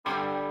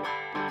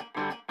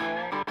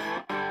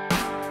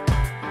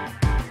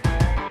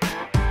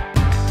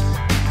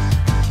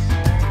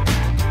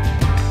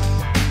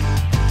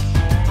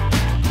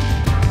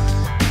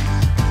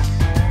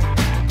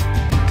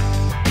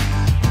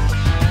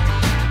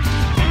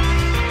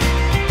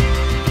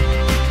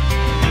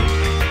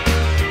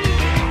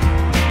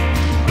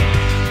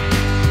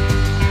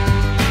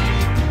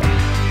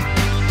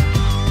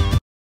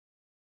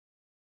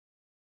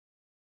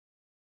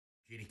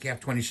Cap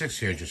 26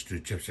 here, just do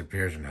tips,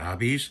 repairs, and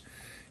hobbies.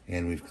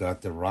 And we've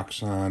got the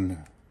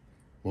Roxon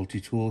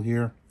multi-tool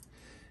here.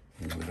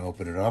 And I'm going to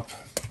open it up.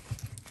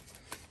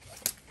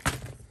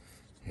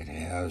 It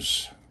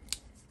has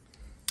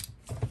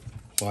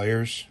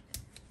pliers.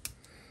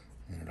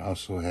 And it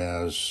also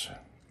has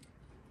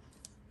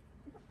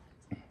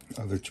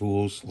other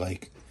tools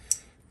like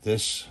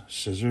this,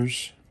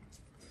 scissors.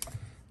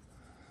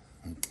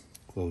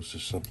 Close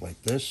this up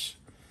like this.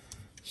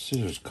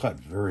 Scissors cut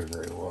very,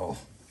 very well.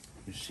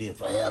 You see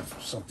if I have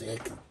something I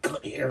can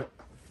cut here.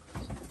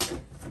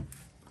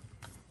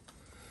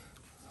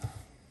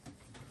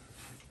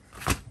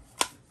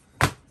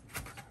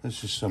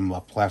 This is some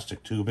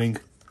plastic tubing.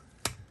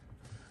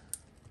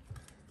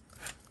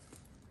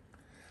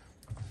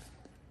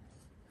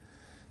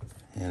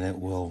 And it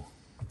will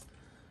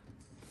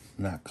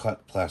not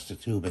cut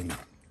plastic tubing.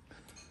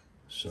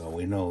 So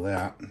we know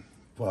that.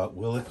 But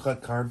will it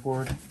cut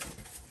cardboard?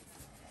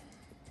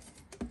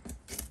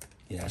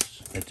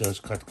 Yes, it does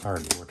cut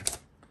cardboard.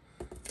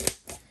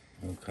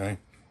 Okay.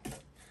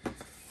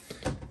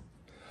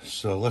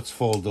 So let's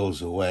fold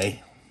those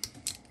away.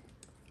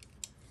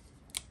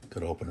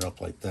 Could open it up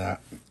like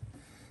that.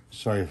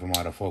 Sorry if I'm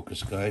out of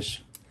focus, guys.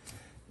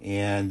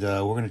 And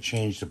we're going to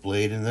change the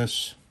blade in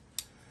this.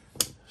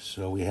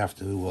 So we have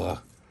to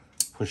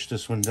push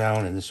this one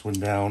down and this one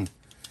down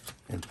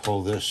and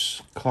pull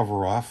this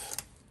cover off.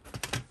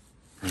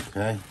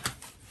 Okay.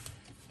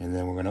 And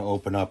then we're going to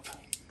open up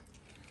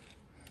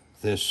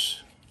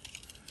this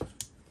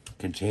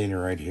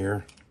container right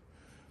here,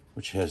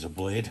 which has a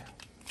blade.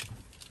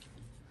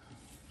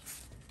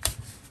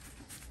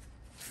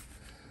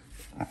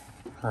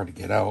 Hard to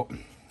get out.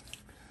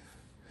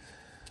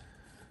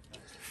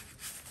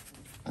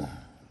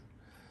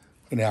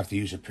 Gonna have to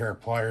use a pair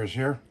of pliers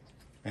here.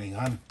 Hang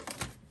on.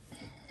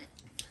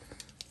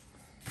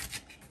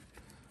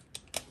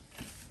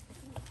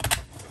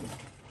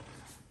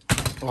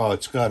 Oh,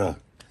 it's got a,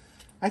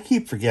 I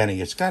keep forgetting,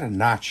 it's got a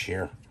notch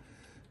here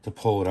to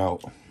pull it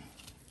out.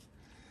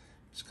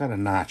 It's got a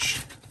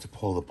notch to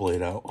pull the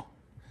blade out.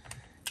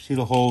 See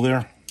the hole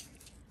there?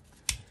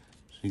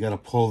 So you got to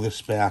pull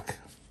this back.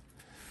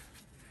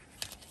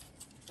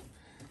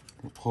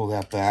 Pull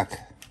that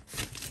back,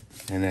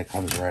 and it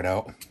comes right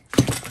out.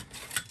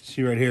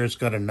 See right here, it's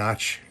got a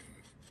notch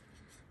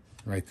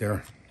right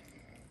there.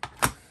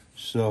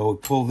 So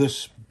pull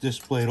this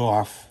blade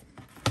off,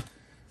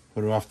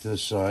 put it off to the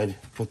side,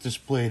 put this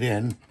blade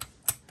in,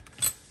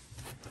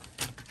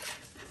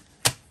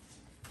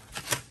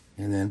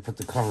 and then put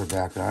the cover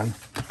back on,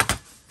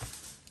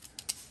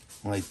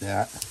 like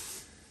that,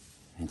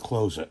 and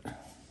close it.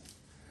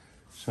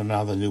 So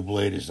now the new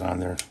blade is on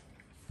there.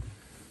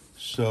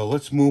 So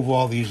let's move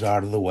all these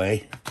out of the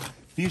way.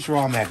 These are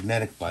all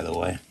magnetic, by the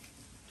way.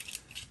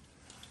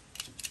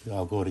 They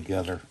all go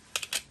together.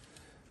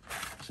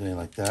 See,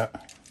 like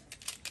that.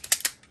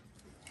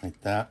 Like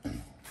that.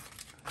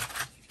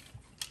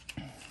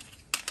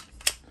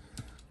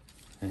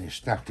 And they're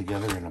stuck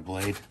together in a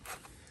blade.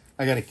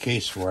 I got a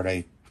case for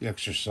it,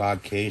 extra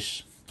sod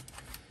case.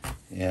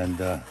 And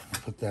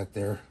put that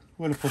there.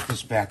 I'm going to put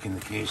this back in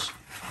the case.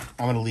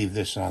 I'm going to leave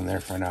this on there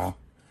for now.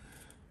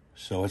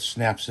 So it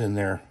snaps in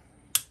there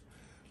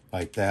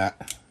like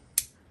that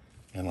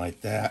and like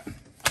that.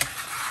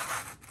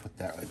 Put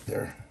that right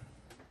there.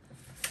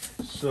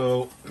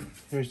 So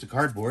here's the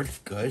cardboard,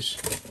 guys.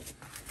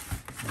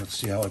 Let's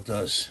see how it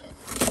does.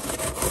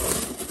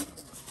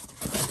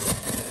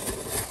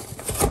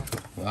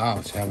 Wow,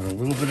 it's having a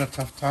little bit of a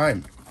tough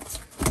time.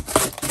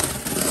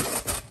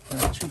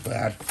 Not too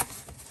bad.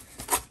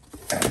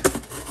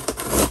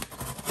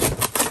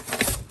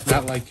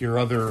 Not like your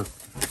other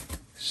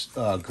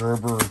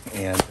Gerber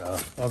and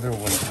other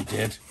ones you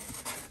did.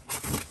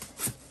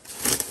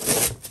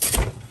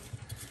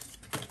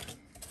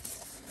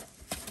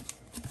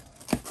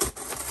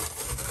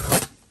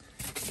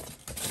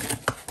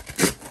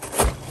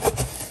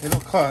 It'll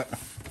cut.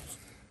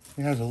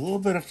 It has a little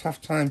bit of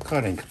tough time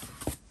cutting.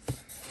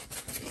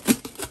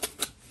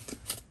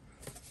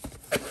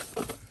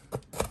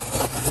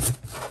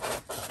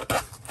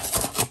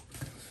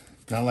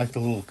 Not like the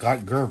little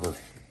Gerber.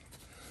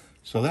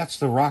 So that's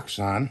the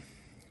Roxon.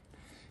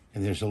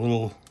 And there's a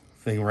little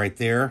thing right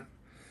there.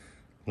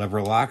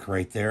 Lever lock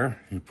right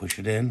there. You push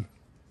it in,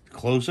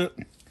 close it.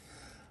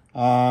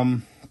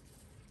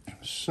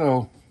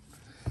 So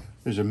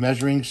there's a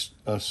measuring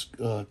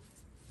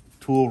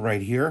tool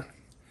right here.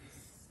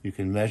 You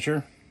can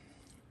measure.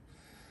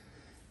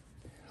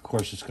 Of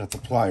course, it's got the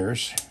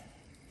pliers.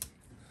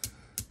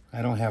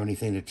 I don't have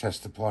anything to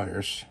test the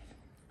pliers.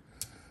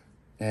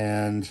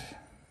 And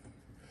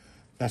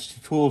that's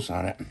the tools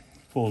on it.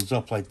 Folds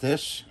up like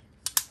this.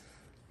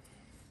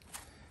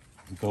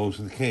 It goes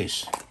in the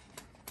case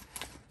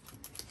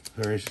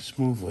very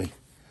smoothly.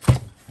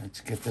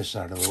 Let's get this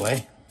out of the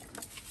way.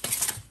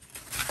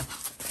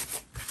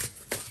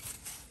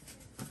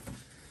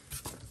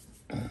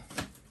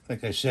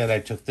 Like I said, I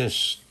took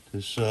this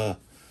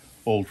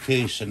old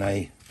case and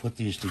I put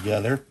these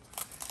together,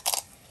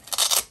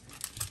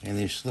 and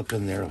they slip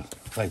in there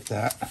like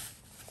that.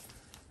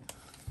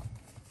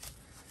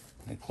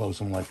 I close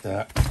them like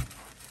that.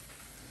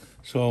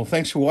 So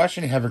thanks for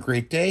watching. Have a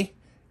great day,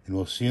 and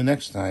we'll see you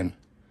next time.